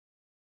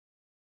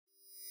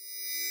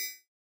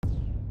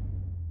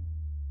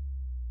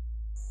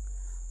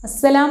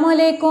Assalamu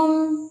alaikum.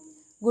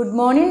 Good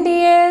morning,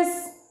 dears.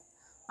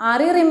 Are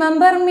you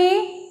remember me?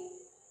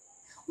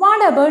 What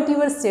about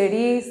your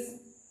studies?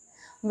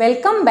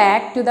 Welcome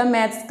back to the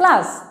maths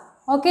class.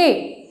 Okay,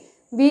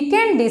 we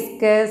can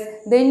discuss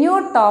the new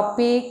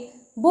topic,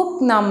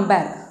 book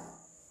number.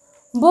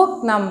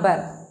 Book number.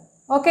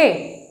 Okay.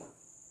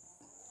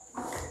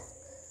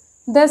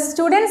 The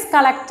students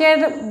collected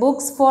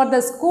books for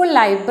the school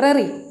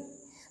library.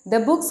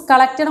 The books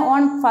collected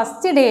on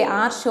first day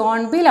are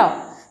shown below.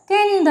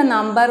 Can you the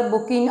number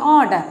book in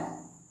order?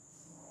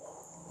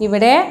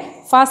 ഇവിടെ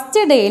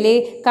first ഡേയിൽ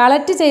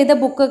collect ചെയ്ത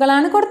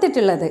ബുക്കുകളാണ്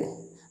കൊടുത്തിട്ടുള്ളത്.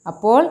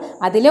 അപ്പോൾ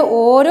അതിൽ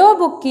ഓരോ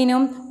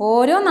ബുക്കിനും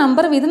ഓരോ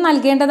number വീതം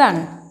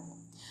നൽകേണ്ടതാണ്.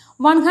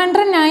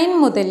 109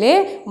 മുതൽ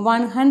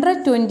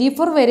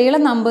 124 വരെയുള്ള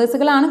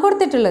നമ്പേഴ്സുകളാണ്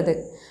കൊടുത്തിട്ടുള്ളത്.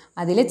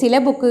 അതിൽ ചില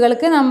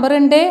ബുക്കുകൾക്ക് നമ്പർ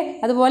ഉണ്ട്,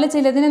 അതുപോലെ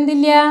ചിലതിന്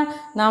എന്തില്ല,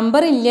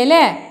 നമ്പർ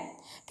ഇല്ലല്ലേ.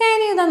 Can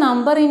you the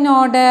number in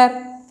order?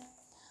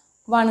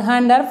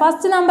 100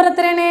 first number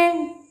എത്രയാണ്?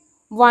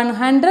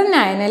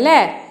 109 അല്ലേ.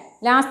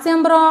 ലാസ്റ്റ്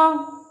നമ്പറോ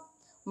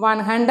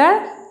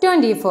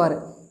 124.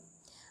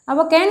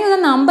 അപ്പോൾ can you the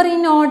number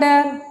in order?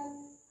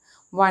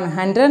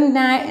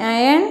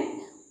 109,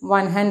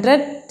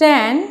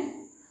 110,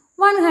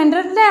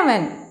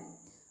 111.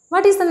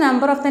 What is the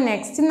number of the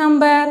next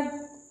number?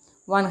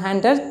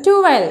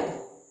 112.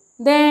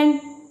 Then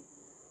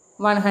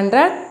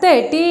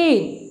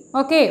 113.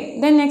 Okay.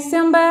 Then next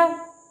number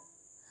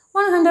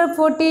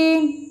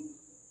 114.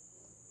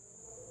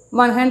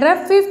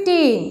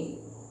 115.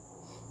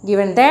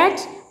 Given that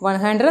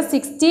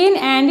 116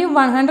 and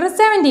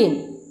 117.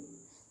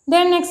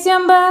 Then next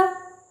number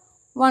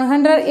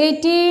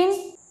 118.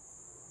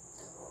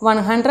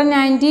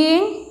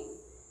 119.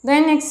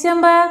 Then next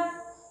number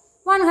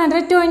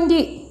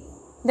 120.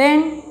 Then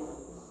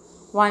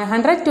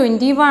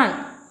 121.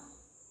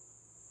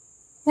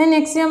 Then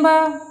next number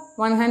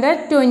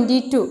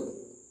 122.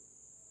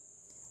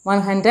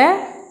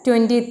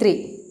 123.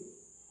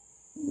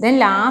 Then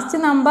last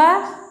number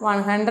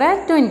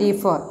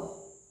 124.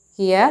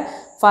 Here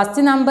first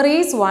number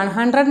is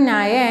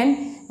 109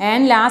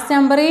 and last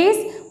number is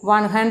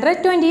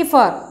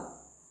 124.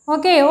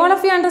 Okay, all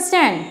of you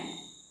understand?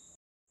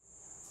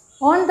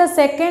 On the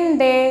second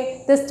day,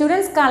 the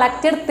students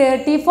collected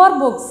 34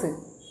 books.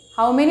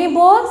 How many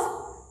books?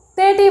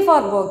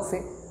 34 books.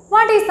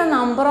 What is the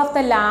number of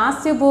the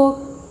last book?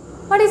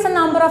 What is the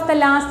number of the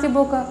last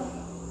book?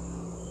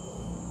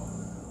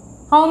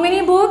 How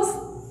many books?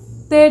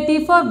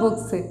 34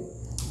 books.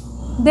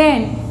 Then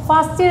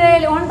first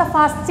day, on the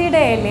first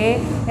day,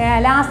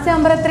 last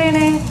number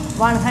എത്രയാണ്?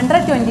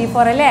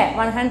 124 അല്ലേ.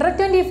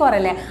 124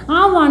 അല്ലേ. ആ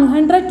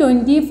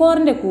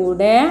 124ൻ്റെ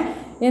കൂടെ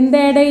എന്ത്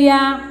add ചെയ്യുക?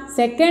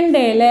 Second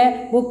ഡേയിൽ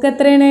book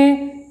എത്രയാണ്?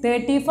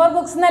 34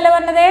 books എന്നല്ലേ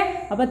പറഞ്ഞത്.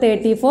 അപ്പോൾ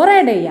 34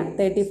 ആഡ് ചെയ്യാം.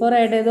 34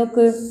 ആഡ് ചെയ്ത്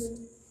നോക്ക്.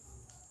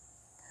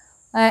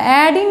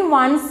 Add in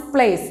ones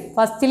place.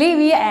 Firstly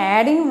we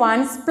add in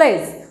ones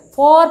place.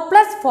 4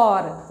 plus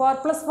 4. 4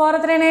 plus 4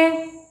 എത്രയാണ്?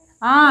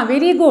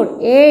 Very good.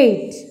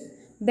 8.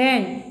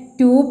 Then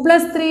 2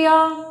 plus 3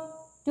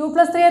 2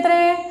 plus 3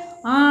 എത്രയാണ്?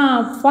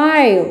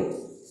 5.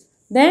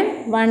 Then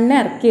 1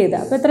 ഇറക്കിയത്.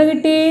 അപ്പോൾ എത്ര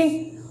കിട്ടി?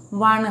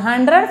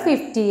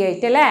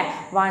 158 അല്ലേ.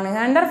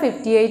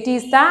 158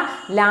 is the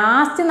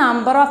last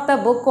number of the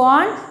book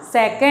on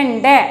second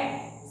day.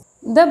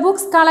 The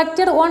books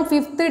collected on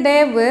fifth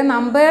day were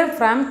numbered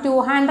from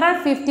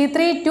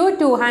 253 to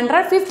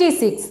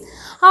 256.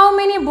 How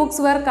many books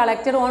were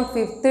collected on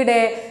fifth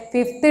day?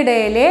 Fifth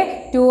ഡേയിൽ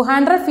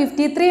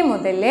 253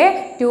 മുതൽ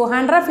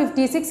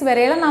 256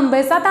 വരെയുള്ള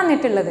നമ്പേഴ്സാണ്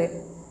തന്നിട്ടുള്ളത്.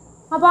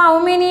 അപ്പോൾ how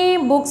many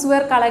books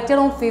were collected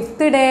on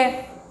fifth day?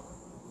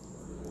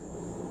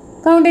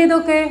 Count ചെയ്ത്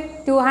നോക്ക്.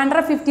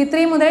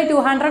 253 മുതൽ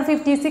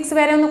 256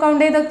 വരെ ഒന്ന്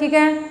കൗണ്ട് ചെയ്ത്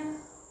നോക്കിക്കേ.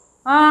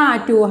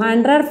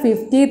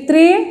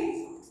 253.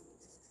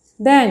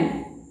 Then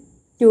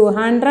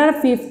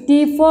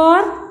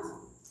 254.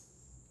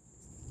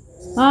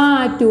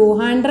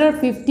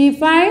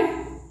 255.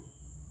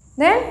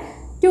 Then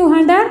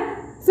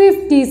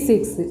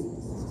 256.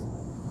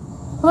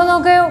 അപ്പോൾ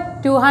നോക്കൂ,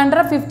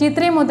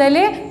 253 മുതൽ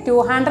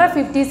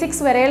 256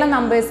 വരെയുള്ള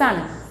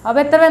നമ്പേഴ്സാണ്. അപ്പോൾ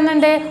എത്ര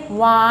വരുന്നുണ്ട്?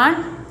 1,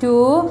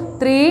 2,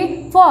 3,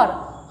 4.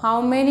 How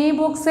many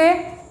books?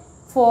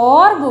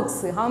 4 books.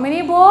 How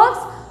many books?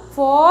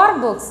 4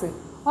 books.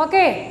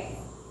 Okay.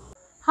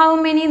 How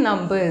many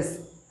numbers?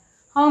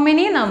 How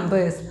many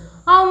numbers?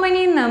 How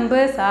many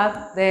numbers are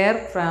there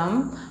from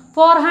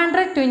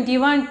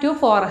 421 to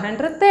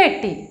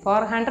 430?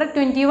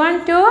 421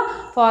 to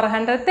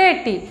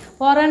 430.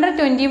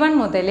 421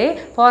 മുതൽ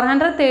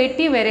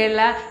 430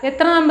 വരെയുള്ള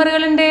എത്ര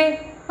നമ്പറുകളുണ്ട്?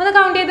 ഒന്ന്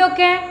കൗണ്ട് ചെയ്ത്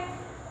നോക്കേ.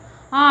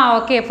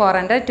 Okay.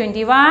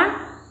 421.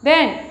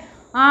 Then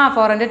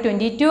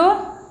 422.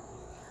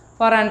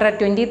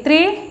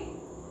 423.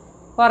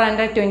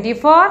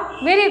 424.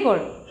 Very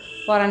good.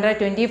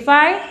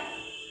 425.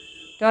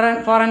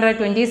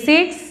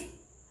 426.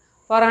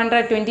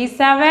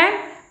 427.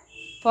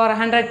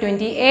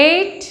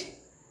 428.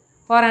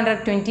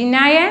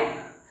 429.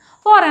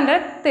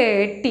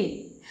 430.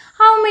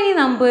 How many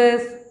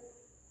numbers?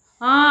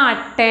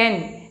 10.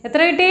 എത്ര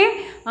കിട്ടി?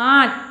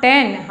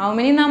 10. How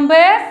many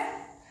numbers?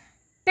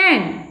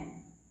 10.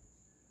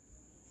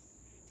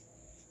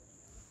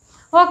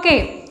 Okay.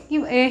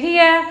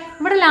 Here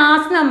ഇവിടെ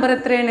last number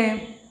എത്രയാണ്?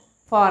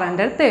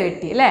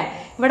 430 അല്ലേ?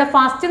 ഇവിടെ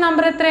ഫസ്റ്റ്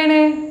നമ്പർ എത്രയാണ്?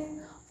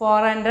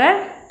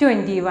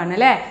 421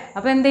 അല്ലേ?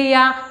 അപ്പോൾ എന്ത്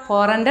ചെയ്യുക?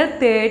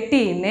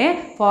 430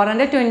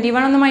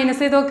 421 ഒന്ന്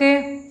മൈനസ് ചെയ്ത് നോക്ക്.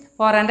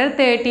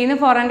 430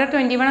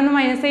 421 ഒന്ന്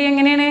മൈനസ് ചെയ്യുക.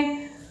 എങ്ങനെയാണ്?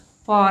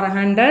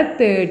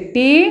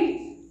 430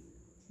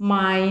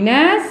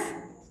 മൈനസ്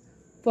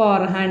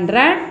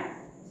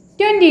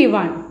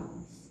 421.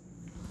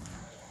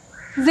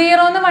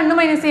 0 എന്ന് 1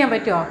 മൈനസ് ചെയ്യാൻ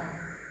പറ്റുമോ?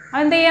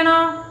 അതെന്ത് ചെയ്യണോ?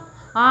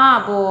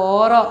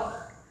 ബോറോ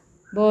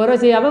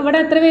ചെയ്യുക. അപ്പോൾ ഇവിടെ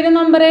എത്ര വരും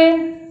നമ്പർ?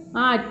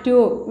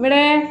 2.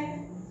 ഇവിടെ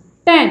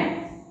 10.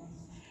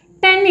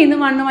 10 നിന്ന്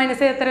 1 മൈനസ്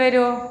ചെയ്ത് എത്ര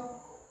വരുമോ?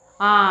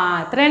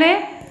 എത്രയാണ്?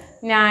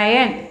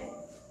 9.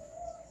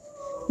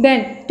 Then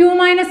 2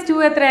 minus 2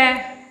 എത്ര?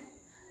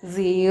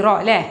 0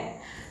 അല്ലേ?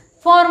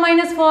 4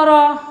 minus 4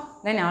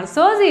 then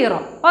also 0.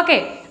 ഓക്കെ,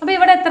 അപ്പോൾ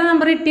ഇവിടെ എത്ര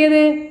നമ്പർ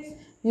കിട്ടിയത്?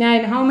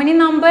 9. How many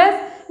numbers?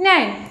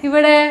 9.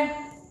 ഇവിടെ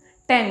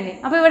 10.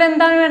 അപ്പോൾ ഇവിടെ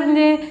എന്താണ്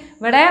വരുന്നത്?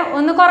 ഇവിടെ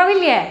ഒന്ന്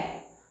കുറവില്ലേ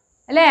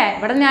അല്ലേ?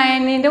 ഇവിടെ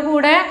 9ൻ്റെ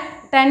കൂടെ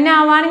 10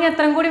 ആവാണെങ്കിൽ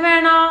എത്ര കൂടി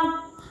വേണം?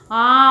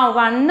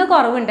 1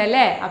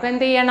 കുറവുണ്ടല്ലേ? അപ്പോൾ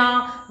എന്ത് ചെയ്യണം?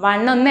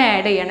 1 ഒന്ന്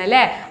ആഡ് ചെയ്യണം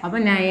അല്ലേ? അപ്പോൾ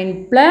 9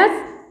 plus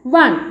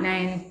 1.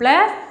 9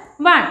 plus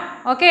 1.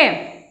 Okay,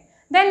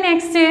 then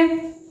next,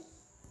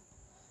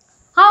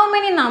 how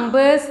many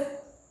numbers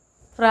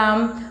from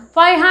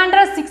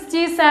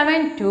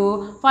 567 to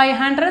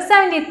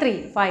 573?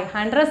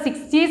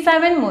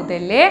 567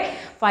 മുതൽ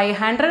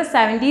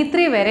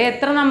 573 വരെ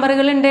എത്ര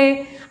നമ്പറുകളുണ്ട്?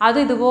 അത്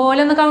ഇതുപോലെ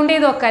ഒന്ന് കൗണ്ട്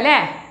ചെയ്ത് നോക്കാം അല്ലേ?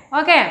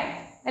 ഓക്കെ,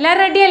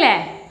 എല്ലാവരും റെഡി അല്ലേ?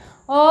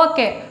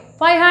 ഓക്കെ,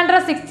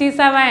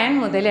 567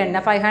 മുതൽ ഉണ്ട്.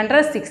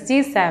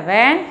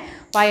 567,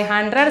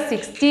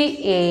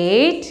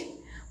 568,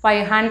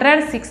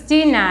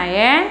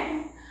 569,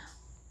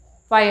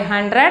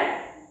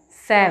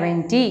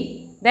 570,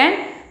 then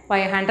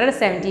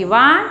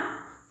 571,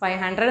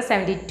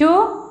 572,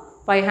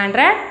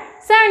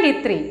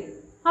 573.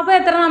 അപ്പോൾ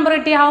എത്ര നമ്പർ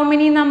കിട്ടി? How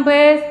many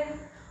numbers?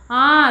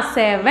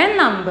 7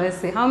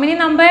 numbers. How many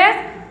numbers?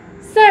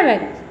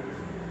 7.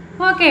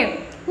 Okay,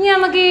 ഇനി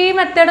നമുക്ക് ഈ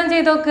മെത്തേഡും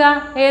ചെയ്ത് നോക്കുക.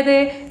 ഏത്?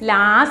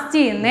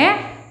 ലാസ്റ്റിൽ നിന്ന്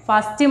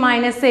ഫസ്റ്റ്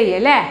മൈനസ് ചെയ്യുക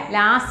അല്ലേ?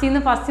 ലാസ്റ്റിൽ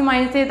നിന്ന് ഫസ്റ്റ്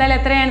മൈനസ് ചെയ്താൽ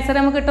എത്ര ആൻസർ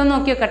നമുക്ക് കിട്ടുമെന്ന്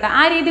നോക്കി നോക്കട്ടെ.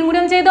 ആ രീതിയും കൂടി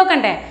ഒന്ന് ചെയ്ത്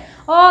നോക്കണ്ടേ?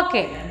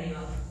 ഓക്കെ,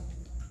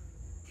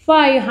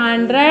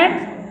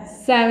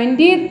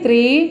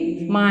 573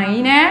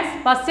 മൈനസ്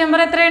ഫസ്റ്റ് നമ്പർ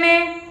എത്രയാണ്?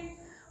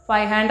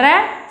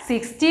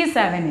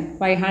 567.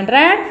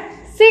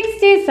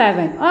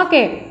 567.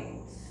 ഓക്കെ,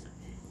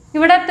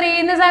 ഇവിടെ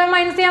 3ന്ന് 7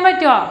 മൈനസ് ചെയ്യാൻ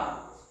പറ്റുമോ?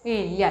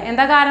 ഇല്ല.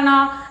 എന്താ കാരണം?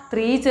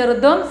 3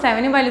 ചെറുതും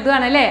 7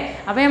 വലുതുമാണ് അല്ലേ?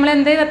 അപ്പോൾ നമ്മൾ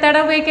എന്ത്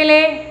മെത്തേഡാണ്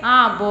ഉപയോഗിക്കല്ലേ?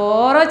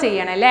 ബോറോ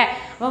ചെയ്യണം അല്ലേ?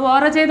 അപ്പോൾ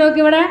ബോറോ ചെയ്ത് നോക്കി.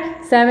 ഇവിടെ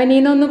 7ൽ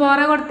നിന്ന് ഒന്ന്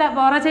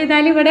ബോറോ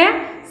ചെയ്താൽ ഇവിടെ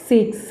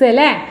 6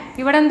 അല്ലേ?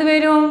 ഇവിടെ എന്ത്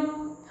വരും?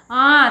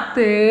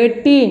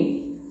 13.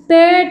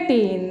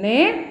 13ന്ന്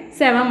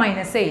 7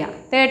 മൈനസ് ചെയ്യാം.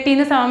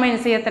 13ന്ന് 7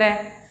 മൈനസ് ചെയ്യുക എത്ര?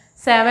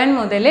 7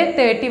 മുതൽ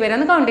 30 വരെ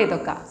ഒന്ന് കൗണ്ട് ചെയ്ത്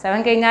നോക്കാം. 7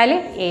 കഴിഞ്ഞാൽ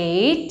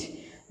 8,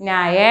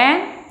 9,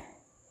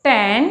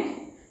 10,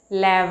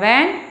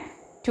 11,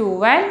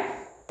 12,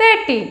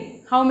 13.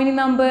 How many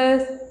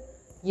numbers?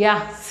 Yeah,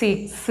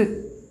 6.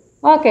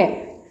 Okay.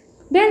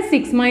 Then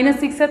 6 minus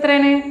 6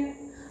 എത്രയാണ്?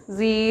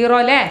 0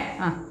 അല്ലേ?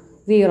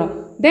 0.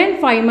 Then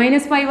 5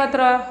 minus 5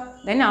 എത്ര?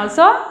 Then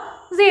also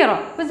 0.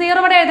 അപ്പോൾ 0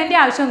 ഇവിടെ എഴുതേണ്ട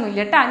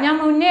ആവശ്യമൊന്നുമില്ല കേട്ടോ. ഞാൻ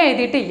മുന്നേ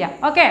എഴുതിയിട്ടില്ല.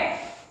 ഓക്കെ,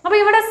 അപ്പോൾ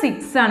ഇവിടെ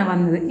 6 ആണ്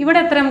വന്നത്. ഇവിടെ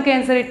എത്ര നമുക്ക്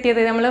ആൻസർ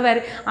കിട്ടിയത്? നമ്മൾ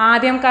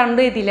ആദ്യം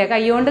കൗണ്ട് ചെയ്തില്ലേ?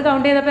 കൈകൊണ്ട്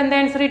കൗണ്ട് ചെയ്തപ്പോൾ എന്താ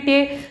ആൻസർ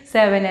കിട്ടിയത്?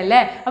 7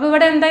 അല്ലേ? അപ്പോൾ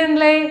ഇവിടെ എന്താ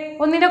ഉള്ളത്?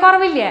 ഒന്നിൻ്റെ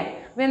കുറവില്ലേ?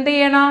 അപ്പോൾ എന്ത്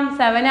ചെയ്യണം?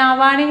 7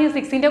 ആവുകയാണെങ്കിൽ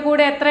 6ൻ്റെ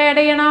കൂടെ എത്ര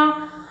ആഡ് ചെയ്യണം?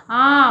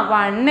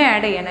 1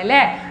 ആഡ് ചെയ്യണം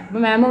അല്ലേ? അപ്പോൾ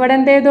മാം ഇവിടെ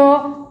എന്ത് ചെയ്തു?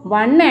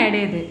 1 ആഡ്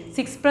ചെയ്ത്.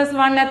 6 +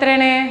 1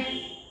 എത്രയാണ്?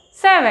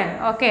 7.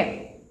 ഓക്കെ,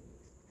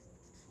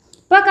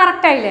 ഇപ്പോൾ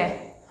കറക്റ്റ് ആയില്ലേ?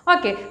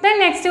 ഓക്കെ, ദെൻ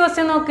നെക്സ്റ്റ്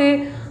ക്വസ്റ്റ്യൻ നോക്ക്.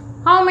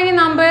 How many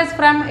numbers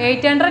from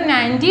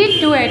 890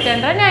 to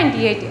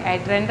 898?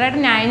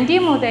 890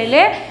 മുതൽ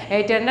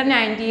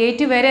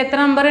 898 വരെ എത്ര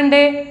നമ്പർ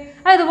ഉണ്ട്?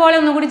 അതുപോലെ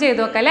ഒന്നും കൂടി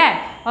ചെയ്ത് നോക്കാം അല്ലേ?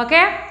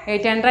 Okay,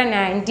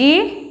 890,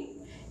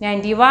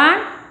 91,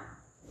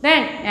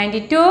 then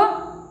 92,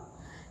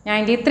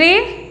 93,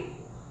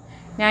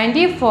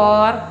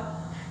 94,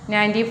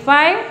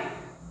 95,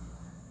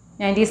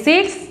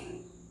 96,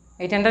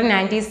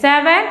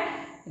 897,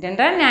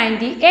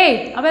 898.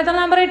 അപ്പോൾ എത്ര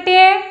നമ്പർ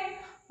കിട്ടിയേ?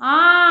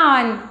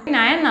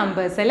 9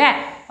 നമ്പേഴ്സ് അല്ലേ?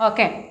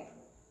 ഓക്കെ,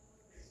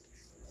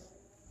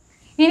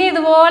 ഇനി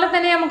ഇതുപോലെ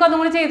തന്നെ നമുക്കൊന്നും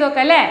കൂടി ചെയ്ത്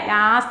നോക്കാം അല്ലേ?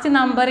 ലാസ്റ്റ്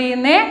നമ്പറിൽ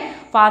നിന്ന്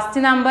ഫസ്റ്റ്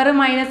നമ്പർ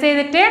മൈനസ്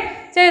ചെയ്തിട്ട്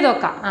ചെയ്ത്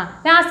നോക്കാം.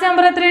 ലാസ്റ്റ്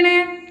നമ്പർ എത്രയാണ്?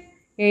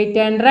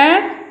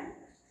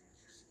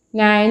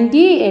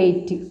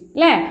 898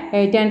 അല്ലേ?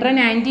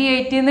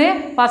 898ന്ന്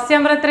ഫസ്റ്റ്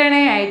നമ്പർ എത്രയാണ്?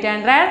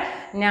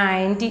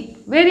 890.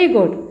 Very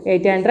good.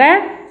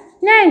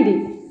 890.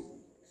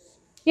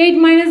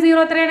 8 - 0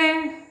 എത്രയാണ്?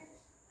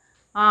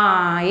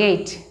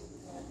 8.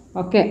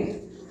 ഓക്കെ,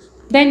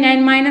 ദെൻ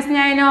 9 -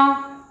 9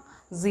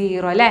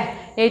 0 അല്ലേ?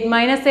 8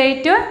 -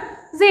 8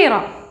 0.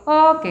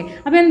 ഓക്കെ.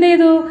 അപ്പോൾ എന്ത്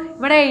ചെയ്തു?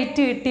 ഇവിടെ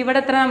 8 കിട്ടി. ഇവിടെ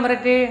എത്ര നമ്പർ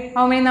കിട്ടി?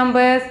 How many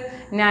numbers?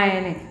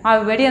 9.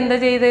 ഇവിടെ എന്താ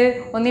ചെയ്ത്?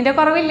 ഒന്നിൻ്റെ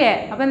കുറവില്ലേ?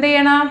 അപ്പോൾ എന്ത്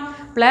ചെയ്യണം?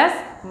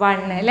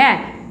 +1 അല്ലേ?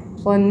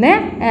 1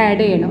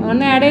 ആഡ് ചെയ്യണം.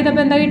 1 ആഡ്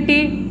ചെയ്തപ്പോൾ എന്താ കിട്ടി?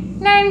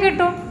 9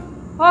 കിട്ടും.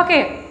 Okay.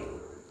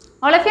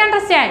 All of you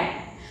understand?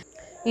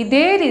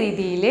 ഇതേ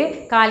രീതിയിൽ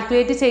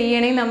കാൽക്കുലേറ്റ്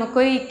ചെയ്യണമെങ്കിൽ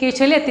നമുക്കൊരു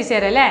ഇക്വേഷനിൽ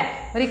എത്തിച്ചേരാം അല്ലേ?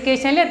 ഒരു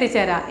ഇക്വേഷനിൽ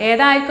എത്തിച്ചേരാം.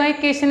 ഏതായിരിക്കും ആ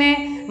ഇക്വേഷന്?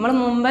 നമ്മൾ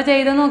മുമ്പ്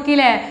ചെയ്ത്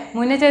നോക്കിയില്ലേ?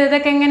 മുന്നേ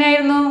ചെയ്തതൊക്കെ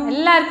എങ്ങനെയായിരുന്നു?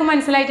 എല്ലാവർക്കും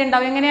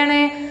മനസ്സിലായിട്ടുണ്ടാവും. എങ്ങനെയാണ്?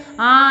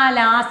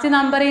 ലാസ്റ്റ്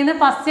നമ്പറിൽ നിന്ന്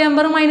ഫസ്റ്റ്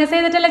നമ്പർ മൈനസ്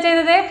ചെയ്തിട്ടല്ലേ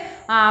ചെയ്തത്?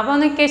 അപ്പോൾ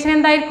ഒന്ന് ഇക്വേഷൻ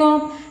എന്തായിരിക്കും?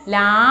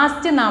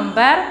 Last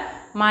number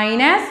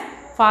minus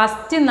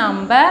first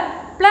number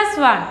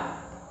 +1.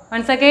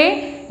 Once again,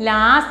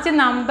 last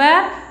number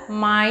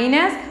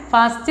minus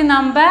first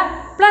number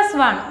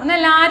 +1. ഒന്ന്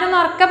എല്ലാവരും ഒന്ന്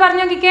ഉറക്കെ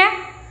പറഞ്ഞു നോക്കിക്കേ.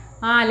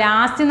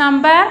 Last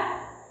number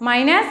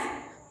minus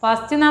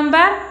first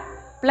number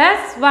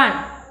 +1.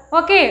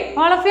 Okay,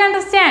 all of you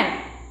understand?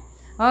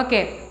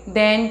 Okay,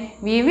 then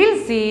we will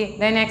see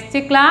the next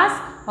class.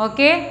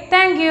 Okay,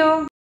 thank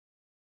you.